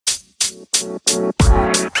Ladies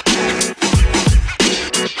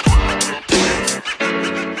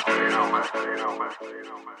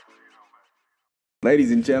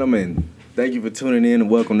and gentlemen, thank you for tuning in and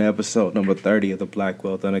welcome to episode number 30 of the Black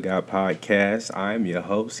Wealth Under God podcast. I'm your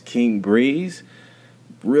host, King Breeze.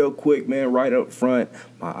 Real quick, man, right up front,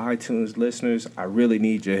 my iTunes listeners, I really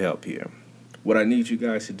need your help here. What I need you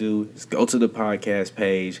guys to do is go to the podcast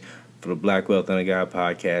page for the Black Wealth Under God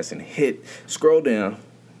podcast and scroll down.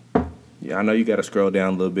 Yeah, I know you got to scroll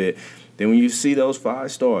down a little bit. Then when you see those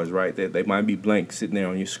 5 stars, right, they might be blank sitting there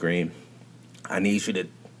on your screen. I need you to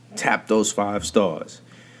tap those 5 stars.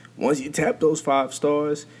 Once you tap those 5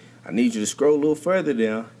 stars, I need you to scroll a little further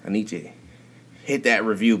down. I need you to hit that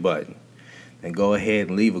review button and go ahead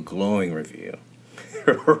and leave a glowing review.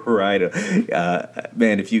 Right.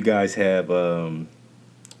 Man, if you guys have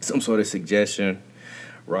some sort of suggestion,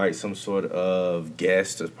 right, some sort of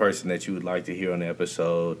guest, a person that you would like to hear on the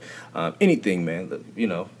episode, anything, man,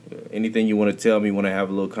 anything you want to tell me, want to have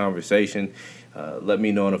a little conversation, let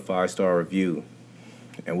me know in a 5-star review,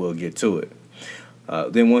 and we'll get to it.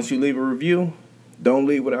 Then once you leave a review, don't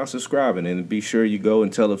leave without subscribing, and be sure you go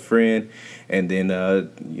and tell a friend, and then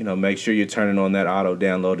make sure you're turning on that auto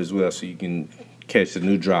download as well, so you can catch the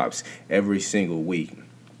new drops every single week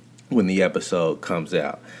when the episode comes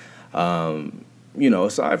out.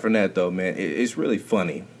 Aside from that, though, man, it's really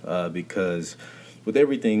funny because with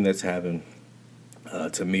everything that's happened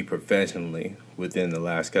to me professionally within the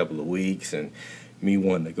last couple of weeks, and me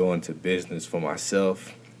wanting to go into business for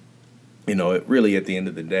myself, it really, at the end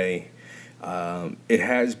of the day, it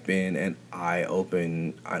has been an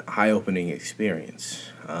eye-opening experience.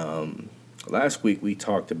 Last week we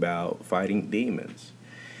talked about fighting demons.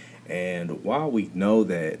 And while we know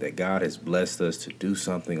that God has blessed us to do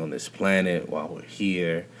something on this planet while we're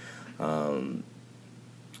here,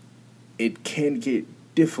 it can get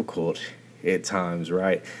difficult at times,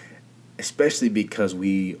 right? Especially because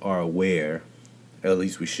we are aware, at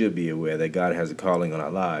least we should be aware, that God has a calling on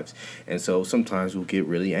our lives. And so sometimes we'll get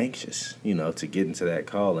really anxious, to get into that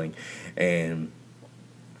calling. And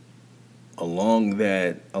along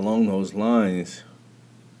those lines,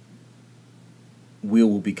 we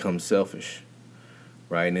will become selfish,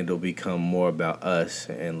 right? And it'll become more about us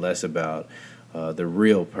and less about the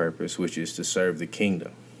real purpose, which is to serve the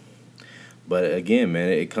kingdom. But again, man,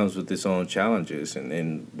 it comes with its own challenges,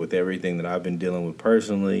 and with everything that I've been dealing with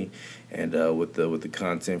personally, and with the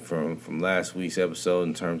content from last week's episode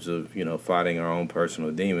in terms of fighting our own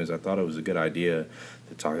personal demons, I thought it was a good idea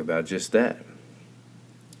to talk about just that.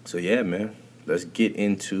 So yeah, man, let's get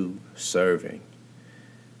into serving.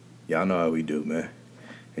 Y'all know how we do, man.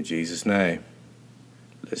 In Jesus' name,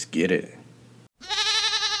 let's get it.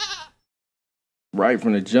 Right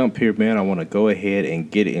from the jump here, man, I want to go ahead and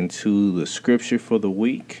get into the scripture for the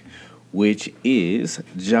week, which is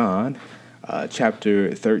John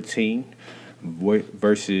chapter 13,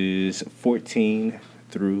 verses 14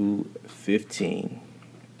 through 15,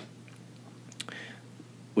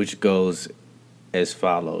 which goes as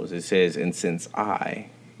follows. It says, "And since I,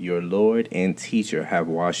 your Lord and teacher, have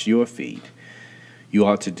washed your feet, you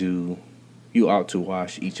ought to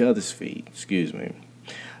wash each other's feet.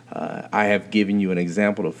 I have given you an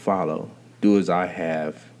example to follow. Do as I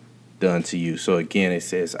have done to you." So again, it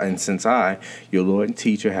says, "And since I, your Lord and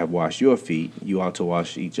teacher, have washed your feet, you ought to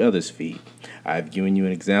wash each other's feet. I have given you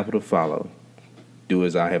an example to follow. Do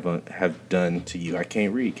as I have done to you." I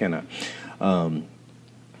can't read, can I?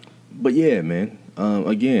 But yeah, man.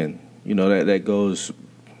 Again, that goes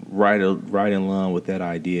right in line with that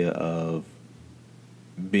idea of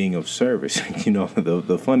being of service.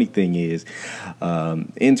 The funny thing is,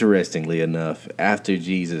 interestingly enough, after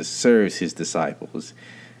Jesus serves his disciples,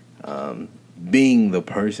 being the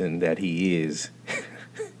person that he is,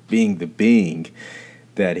 being the being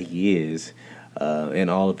that he is, in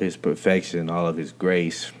all of his perfection, all of his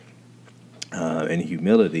grace, and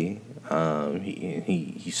humility,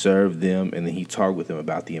 he served them, and then he talked with them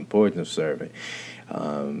about the importance of serving.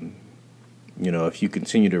 If you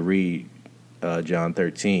continue to read John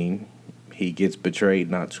 13, he gets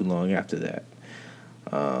betrayed not too long after that.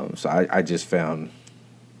 So I just found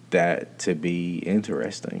that to be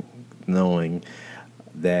interesting, knowing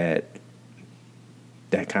that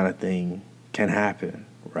kind of thing can happen,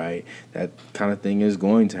 right? That kind of thing is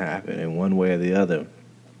going to happen in one way or the other.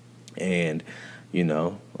 And,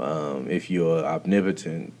 if you're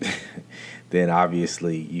omnipotent, then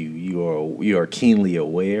obviously you are keenly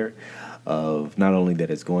aware of not only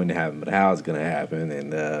that it's going to happen, but how it's going to happen.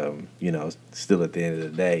 And, still at the end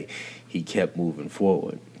of the day, he kept moving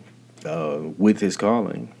forward with his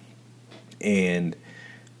calling. And,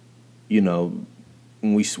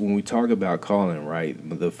 when we talk about calling, right,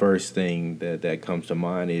 the first thing that comes to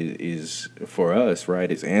mind is for us,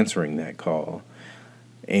 right, is answering that call.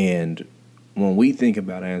 And when we think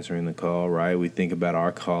about answering the call, right, we think about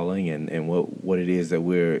our calling and what it is that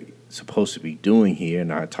we're supposed to be doing here.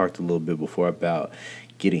 And I talked a little bit before about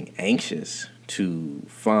getting anxious to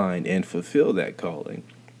find and fulfill that calling.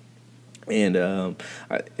 And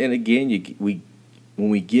and again, we when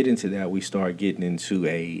we get into that, we start getting into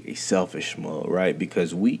a selfish mode, right?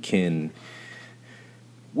 Because we can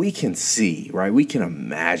see, right? We can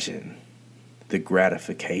imagine the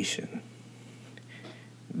gratification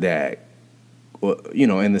that,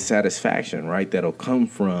 and the satisfaction, right? That'll come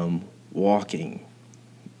from walking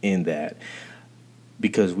in that,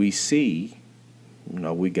 because we see,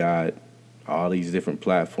 we got all these different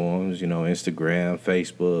platforms, Instagram,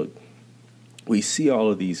 Facebook. We see all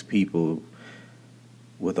of these people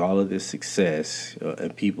with all of this success,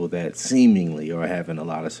 and people that seemingly are having a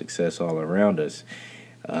lot of success all around us.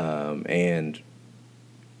 And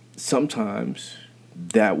sometimes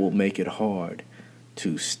that will make it hard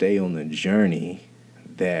to stay on the journey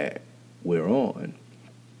that we're on.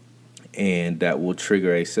 And that will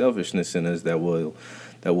trigger a selfishness in us that will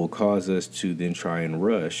cause us to then try and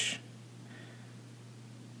rush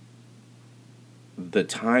the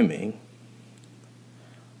timing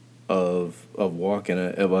of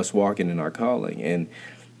us walking in our calling. And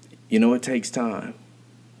it takes time,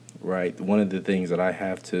 right? One of the things that I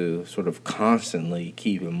have to sort of constantly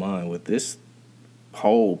keep in mind with this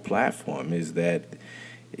whole platform is that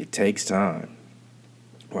it takes time,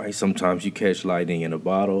 right? Sometimes you catch lightning in a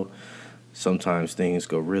bottle. Sometimes things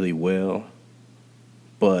go really well.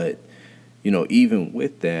 But, even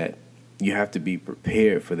with that, you have to be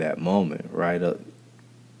prepared for that moment, right?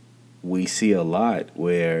 We see a lot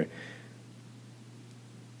where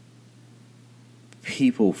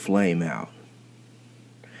people flame out.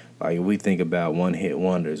 Like, we think about one-hit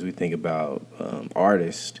wonders. We think about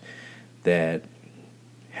artists that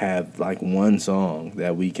have like one song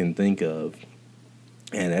that we can think of,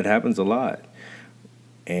 and that happens a lot.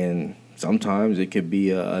 And sometimes it could be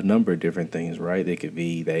a number of different things, right? It could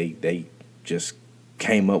be they just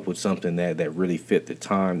came up with something that really fit the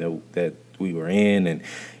time that we were in, and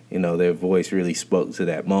their voice really spoke to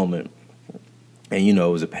that moment, and it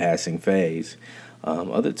was a passing phase.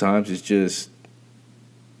 Other times it's just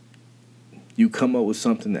you come up with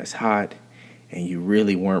something that's hot, and you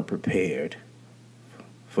really weren't prepared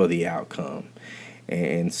for the outcome.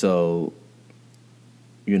 And so,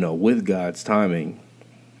 with God's timing,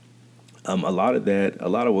 a lot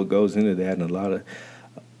of what goes into that, and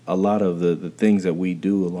a lot of the things that we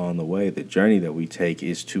do along the way, the journey that we take,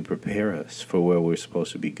 is to prepare us for where we're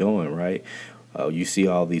supposed to be going, right? You see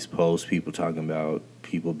all these posts, people talking about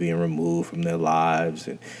people being removed from their lives,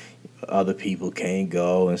 and other people can't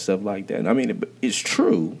go and stuff like that. I mean, it's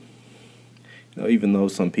true. Even though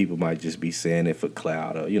some people might just be saying it for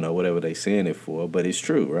clout, or whatever they're saying it for, but it's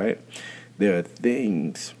true, right? There are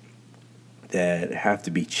things that have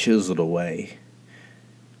to be chiseled away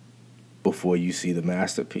before you see the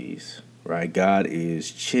masterpiece, right? God is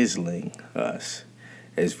chiseling us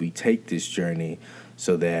as we take this journey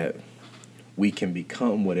so that we can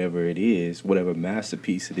become whatever it is, whatever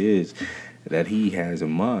masterpiece it is that He has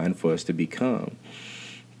in mind for us to become.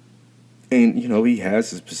 And, He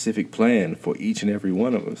has a specific plan for each and every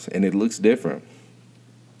one of us, and it looks different.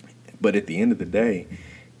 But at the end of the day,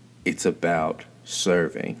 it's about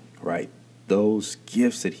serving, right? Those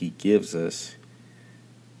gifts that He gives us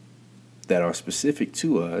that are specific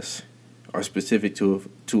to us are specific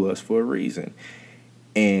to us for a reason.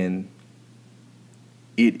 And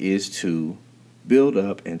it is to build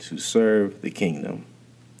up and to serve the kingdom.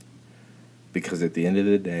 Because at the end of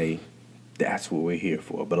the day, that's what we're here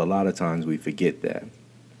for. But a lot of times we forget that.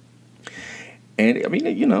 And I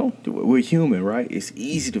mean, we're human, right? It's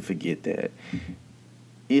easy to forget that.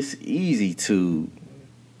 It's easy to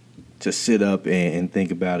sit up and think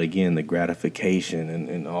about, again, the gratification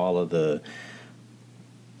and all of the,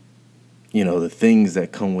 the things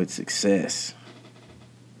that come with success,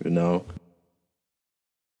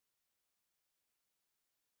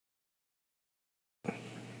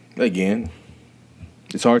 Again,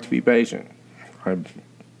 it's hard to be patient. Right?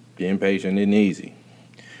 Being patient isn't easy.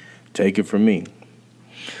 Take it from me.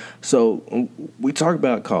 So we talk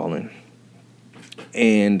about calling,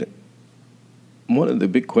 and one of the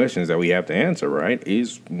big questions that we have to answer, right,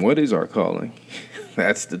 is what is our calling?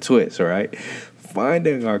 That's the twist, right?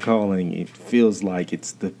 Finding our calling, it feels like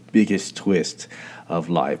it's the biggest twist of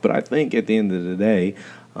life. But I think at the end of the day,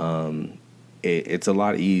 it's a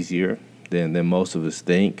lot easier than most of us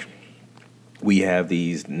think. We have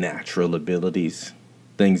these natural abilities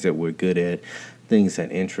things that we're good at, things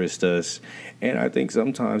that interest us. And I think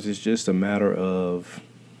sometimes it's just a matter of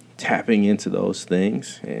tapping into those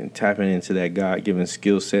things and tapping into that God-given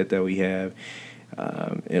skill set that we have,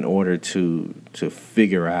 in order to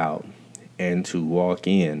figure out and to walk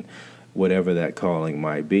in whatever that calling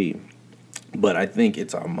might be. But I think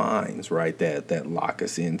it's our minds, right, that lock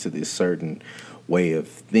us into this certain way of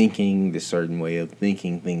thinking, this certain way of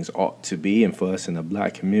thinking things ought to be. And for us in the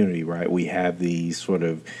black community, right, we have these sort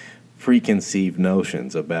of preconceived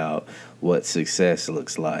notions about what success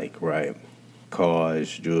looks like, right?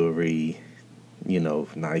 Cars, jewelry,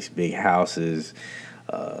 nice big houses,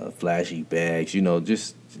 flashy bags,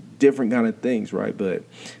 just different kind of things, right? But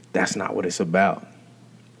that's not what it's about.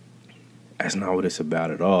 That's not what it's about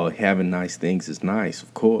at all. Having nice things is nice,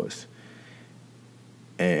 of course.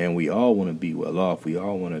 And we all want to be well off. We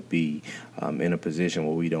all want to be in a position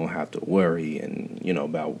where we don't have to worry and,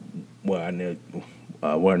 about where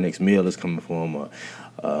our next meal is coming from, or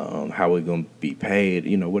how we're going to be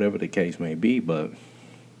paid, whatever the case may be. But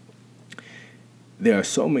there are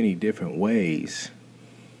so many different ways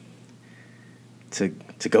to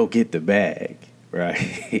go get the bag,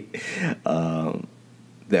 right?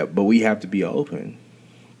 But we have to be open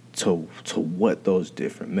to what those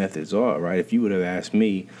different methods are, right? If you would have asked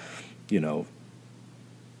me, 20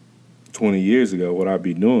 years ago what I'd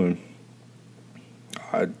be doing,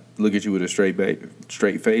 I'd look at you with a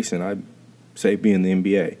straight face and I'd say be in the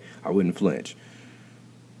NBA. I wouldn't flinch.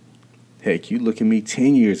 Heck, you look at me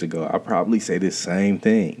 10 years ago, I'd probably say the same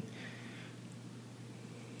thing.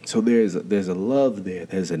 So there's a love there.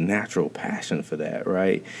 There's a natural passion for that,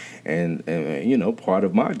 right? And part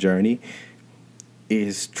of my journey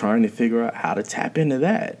is trying to figure out how to tap into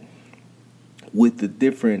that with the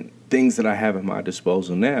different things that I have at my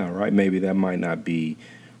disposal now, right? Maybe that might not be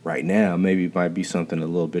right now. Maybe it might be something a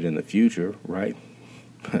little bit in the future, right?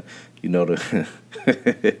 I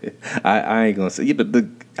ain't gonna say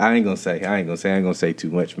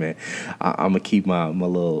too much, man. I'm gonna keep my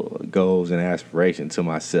little goals and aspirations to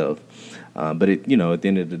myself. But at the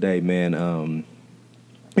end of the day, man,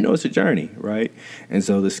 it's a journey, right? And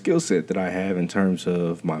so the skill set that I have in terms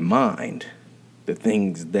of my mind, the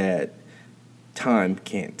things that time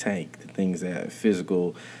can't take, the things that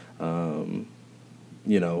physical,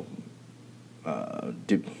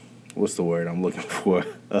 what's the word I'm looking for?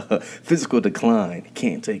 Physical decline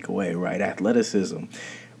can't take away, right? Athleticism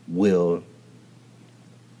will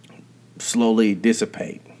slowly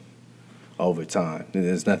dissipate over time. And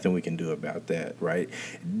there's nothing we can do about that, right?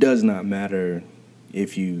 It does not matter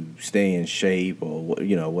if you stay in shape or,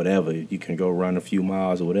 whatever. You can go run a few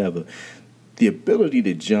miles or whatever. The ability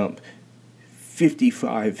to jump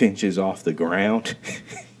 55 inches off the ground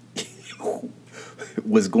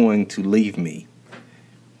was going to leave me.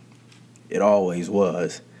 It always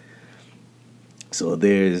was. So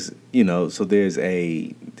there's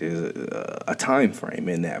a time frame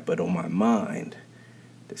in that, but on my mind,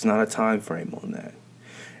 there's not a time frame on that.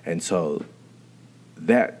 And so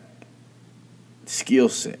that skill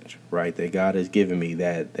set, right, that God has given me,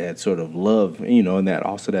 that sort of love, and that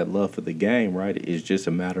also that love for the game, right, is just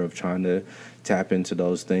a matter of trying to tap into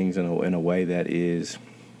those things in a way that is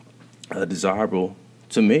desirable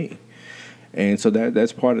to me. And so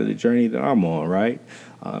that's part of the journey that I'm on, right?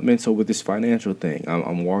 And so with this financial thing,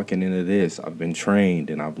 I'm walking into this. I've been trained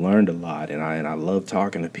and I've learned a lot, and I love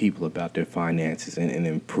talking to people about their finances and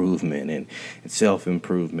improvement and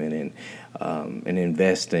self-improvement and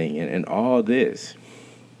investing and all this.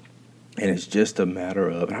 And it's just a matter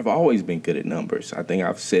of, and I've always been good at numbers. I think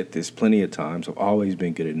I've said this plenty of times. I've always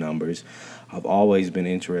been good at numbers. I've always been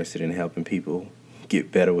interested in helping people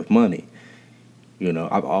get better with money.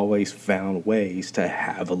 I've always found ways to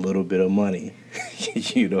have a little bit of money.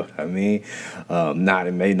 You know what I mean?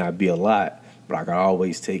 It may not be a lot, but I can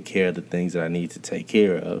always take care of the things that I need to take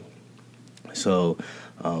care of. So,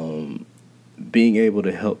 being able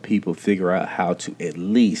to help people figure out how to at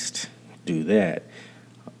least do that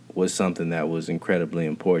was something that was incredibly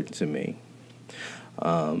important to me.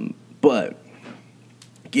 But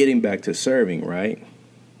getting back to serving, right?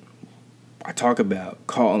 I talk about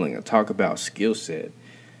calling, I talk about skill set.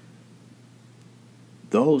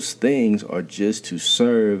 Those things are just to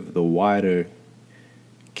serve the wider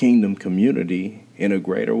kingdom community in a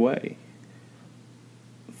greater way.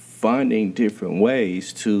 Finding different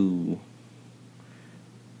ways to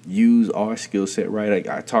use our skill set, right?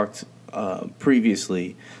 I talked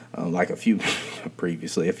previously, a few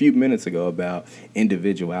minutes ago, about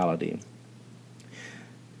individuality.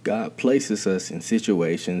 God places us in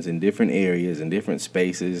situations, in different areas, in different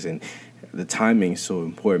spaces, and the timing is so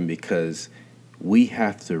important because we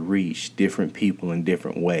have to reach different people in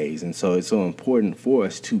different ways. And so it's so important for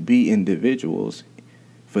us to be individuals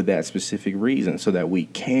for that specific reason, so that we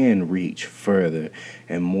can reach further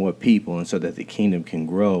and more people, and so that the kingdom can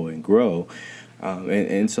grow and grow.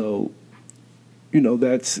 And so,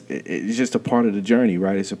 it's just a part of the journey,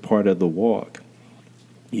 right? It's a part of the walk.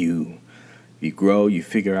 You grow, you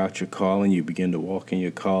figure out your calling, you begin to walk in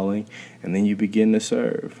your calling, and then you begin to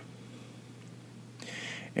serve.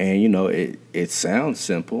 And it sounds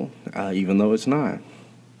simple, even though it's not.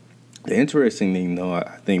 The interesting thing, though,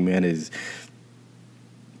 I think, man, is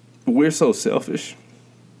we're so selfish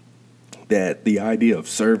that the idea of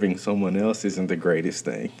serving someone else isn't the greatest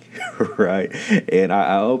thing, right? And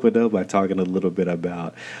I opened up by talking a little bit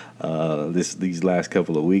about these last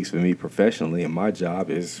couple of weeks for me professionally, and my job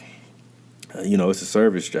is, it's a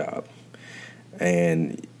service job.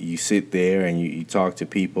 And you sit there and you talk to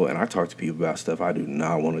people, and I talk to people about stuff I do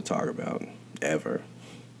not want to talk about ever.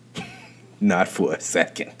 Not for a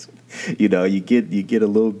second. You get a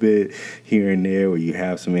little bit here and there where you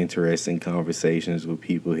have some interesting conversations with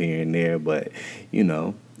people here and there, but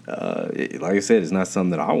like I said, it's not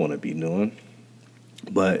something that I want to be doing.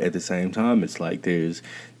 But at the same time, it's like there's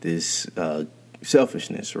this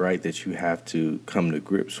selfishness, right, that you have to come to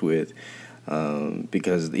grips with.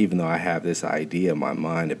 Because even though I have this idea in my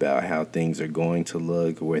mind about how things are going to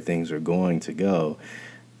look, where things are going to go,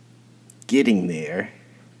 getting there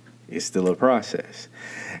is still a process.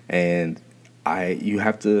 And you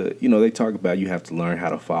have to, they talk about you have to learn how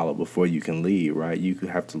to follow before you can lead, right? You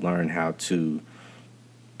have to learn how to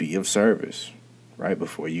be of service, right,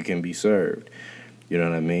 before you can be served. You know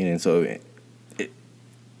what I mean? And so, and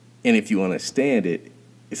if you understand it,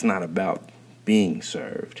 it's not about being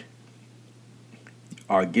served.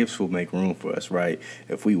 Our gifts will make room for us, right?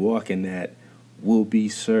 If we walk in that, we'll be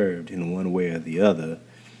served in one way or the other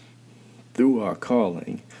through our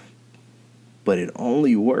calling. But it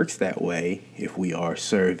only works that way if we are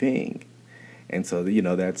serving. And so,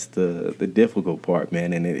 that's the difficult part,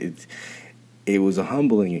 man. And it was a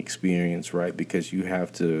humbling experience, right? Because you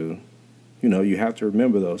have to, you have to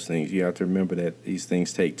remember those things. You have to remember that these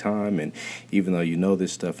things take time. And even though you know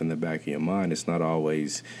this stuff in the back of your mind, it's not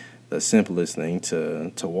always the simplest thing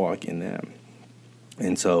to walk in that.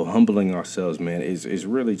 And so humbling ourselves, man, is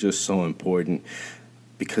really just so important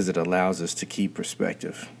because it allows us to keep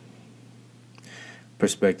perspective.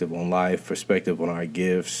 Perspective on life, perspective on our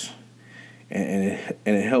gifts. And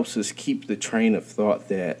it helps us keep the train of thought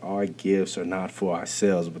that our gifts are not for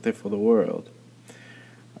ourselves, but they're for the world.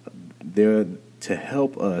 They're to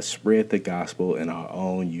help us spread the gospel in our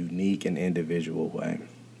own unique and individual way.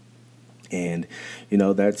 And,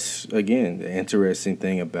 that's, again, the interesting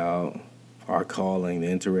thing about our calling, the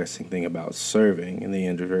interesting thing about serving, and the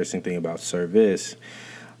interesting thing about service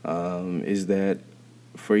is that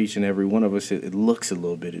for each and every one of us, it looks a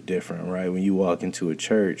little bit different, right? When you walk into a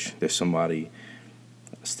church, there's somebody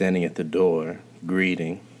standing at the door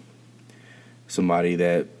greeting, somebody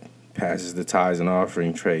that passes the tithes and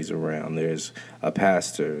offering trays around. There's a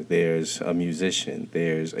pastor, there's a musician,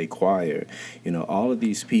 there's a choir. All of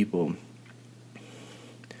these people,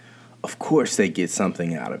 of course they get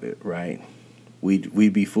something out of it, right?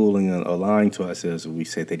 We'd be fooling or lying to ourselves if we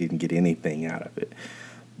said they didn't get anything out of it.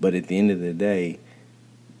 But at the end of the day,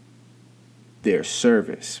 their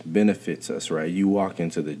service benefits us, right? You walk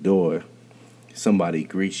into the door, somebody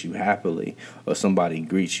greets you happily, or somebody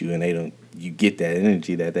greets you and you get that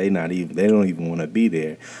energy that they don't even want to be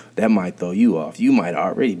there. That might throw you off. You might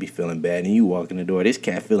already be feeling bad, and you walk in the door, this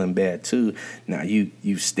cat feeling bad too. Now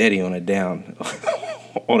you steady on a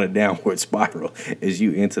downward spiral as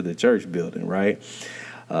you enter the church building, right?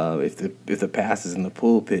 If the pastors in the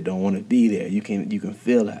pulpit don't want to be there, you can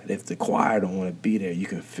feel that. If the choir don't want to be there, you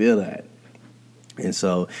can feel that. And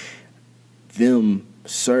so them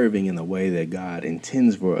serving in the way that God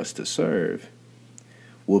intends for us to serve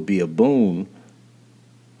will be a boon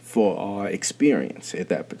for our experience at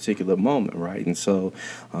that particular moment, right? And so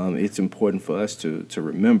it's important for us to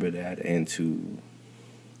remember that and to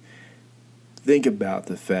think about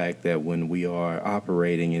the fact that when we are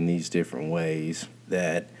operating in these different ways,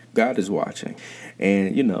 that God is watching.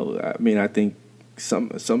 And, I think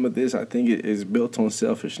some of this, I think, is built on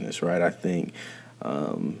selfishness, right? I think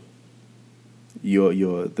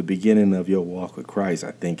the beginning of your walk with Christ,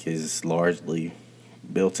 I think, is largely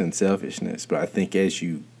built in selfishness. But I think as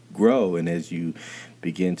you grow and as you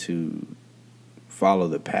begin to follow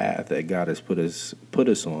the path that God has put us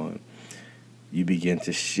on, you begin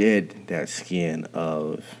to shed that skin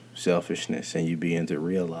of selfishness, and you begin to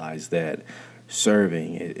realize that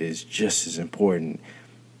serving is just as important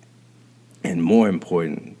and more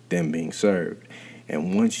important, them being served.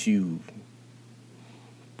 And once you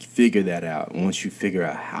figure that out, once you figure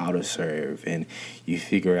out how to serve, and you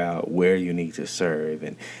figure out where you need to serve,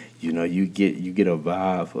 and you get a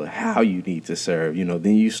vibe for how you need to serve,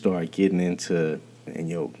 then you start getting into, and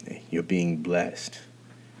you're being blessed.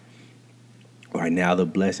 Right now, the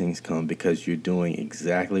blessings come because you're doing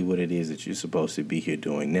exactly what it is that you're supposed to be here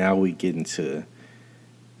doing. Now we get into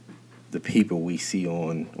the people we see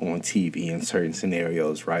on TV in certain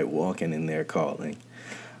scenarios, right, walking in their calling.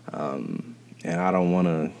 And I don't want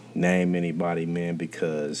to name anybody, man,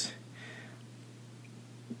 because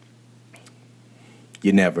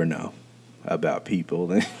you never know about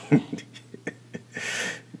people.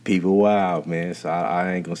 People wild, man. So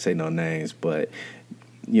I ain't gonna say no names, but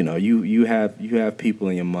you have people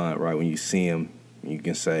in your mind, right? When you see them, you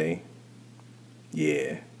can say,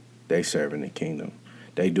 yeah, they serving the kingdom.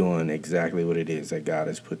 They doing exactly what it is that God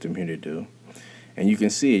has put them here to do. And you can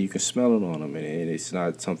see it, you can smell it on them, and it's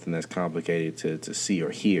not something that's complicated to see or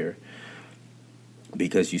hear,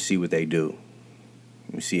 because you see what they do.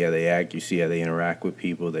 You see how they act, you see how they interact with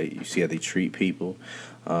people, you see how they treat people,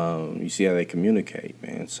 you see how they communicate,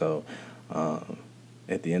 man. So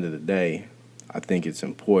at the end of the day, I think it's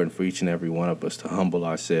important for each and every one of us to humble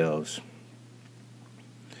ourselves.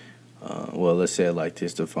 Well, let's say it like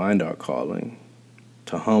this, to find our calling,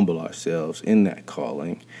 to humble ourselves in that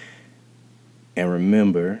calling, and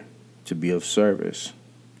remember to be of service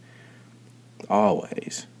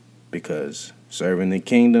always, because serving the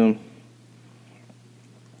kingdom,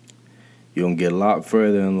 you're going to get a lot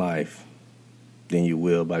further in life than you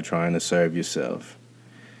will by trying to serve yourself.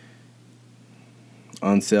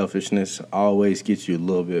 Unselfishness always gets you a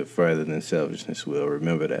little bit further than selfishness will.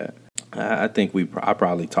 Remember that. I think I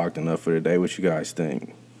probably talked enough for today. What you guys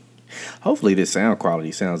think? Hopefully this sound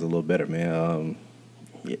quality sounds a little better, man.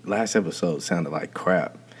 Last episode sounded like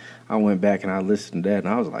crap. I went back and I listened to that, and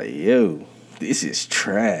I was like, yo, this is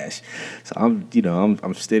trash. So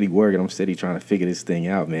I'm steady working. I'm steady trying to figure this thing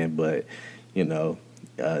out, man. But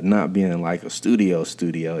not being in like a studio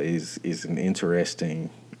is an interesting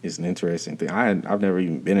thing. I've never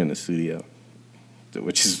even been in a studio,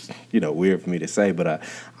 which is weird for me to say, but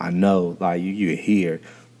I know, like, you hear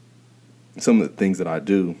some of the things that I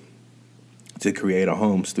do to create a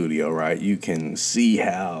home studio, right? You can see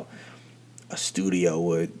how a studio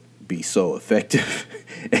would be so effective.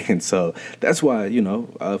 And so that's why,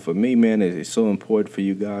 for me, man, it's so important for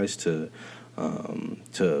you guys to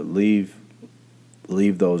leave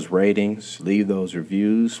those ratings, leave those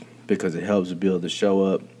reviews, because it helps build the show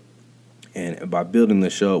up. And by building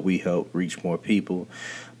the show up, we help reach more people.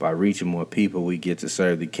 By reaching more people, we get to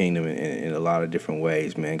serve the kingdom in a lot of different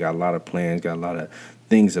ways, man. Got a lot of plans, got a lot of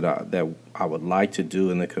things that I would like to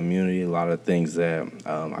do in the community, a lot of things that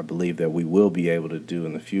I believe that we will be able to do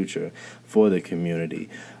in the future for the community.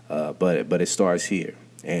 But it starts here,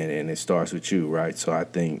 and it starts with you, right? So I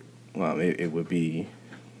think it would be,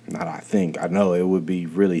 I know it would be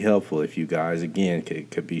really helpful if you guys, again,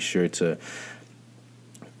 could be sure to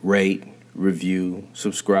rate, review,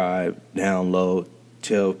 subscribe, download,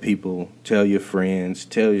 tell people, tell your friends,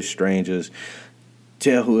 tell your strangers,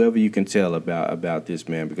 tell whoever you can tell about this,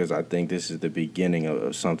 man, because I think this is the beginning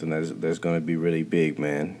of something that's going to be really big,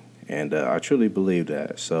 man. And I truly believe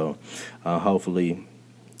that. So hopefully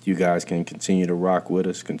you guys can continue to rock with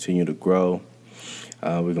us, continue to grow.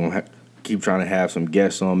 We're going to keep trying to have some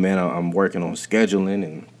guests on, man. I'm working on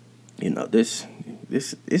scheduling, and this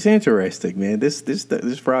it's interesting, man. This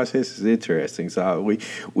process is interesting. So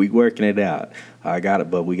we working it out.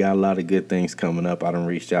 But we got a lot of good things coming up. I done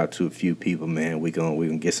reached out to a few people, man. We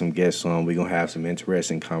gonna get some guests on. We gonna have some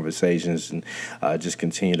interesting conversations, and just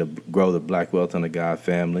continue to grow the Black Wealth Under God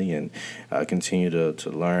family, and continue to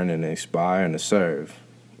learn and inspire and to serve.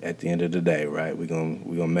 At the end of the day, right? We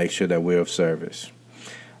gonna make sure that we're of service.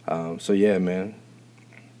 So yeah, man.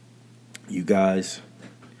 You guys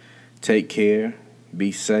take care.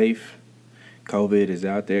 Be safe. COVID is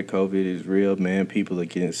out there. COVID is real, man. People are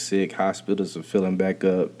getting sick. Hospitals are filling back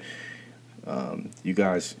up. You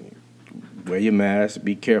guys wear your mask.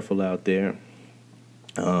 Be careful out there.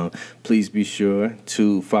 Please be sure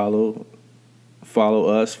to follow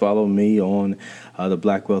us, follow me on the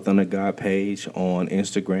Black Wealth Under God page on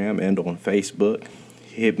Instagram and on Facebook.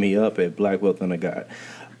 Hit me up at Black Wealth Under God.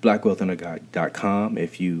 BlackWealthUnderGod.com.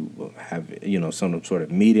 If you have, some sort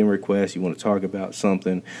of meeting request, you want to talk about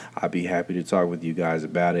something, I'd be happy to talk with you guys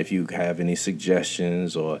about it. If you have any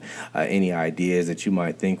suggestions or any ideas that you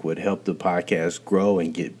might think would help the podcast grow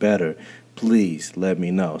and get better, please let me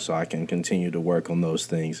know so I can continue to work on those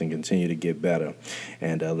things and continue to get better.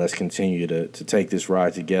 And let's continue to take this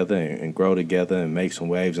ride together and grow together and make some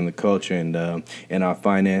waves in the culture and in our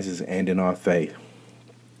finances and in our faith.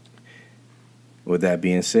 With that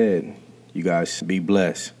being said, you guys be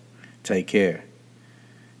blessed. Take care.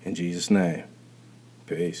 In Jesus' name,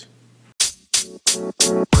 peace.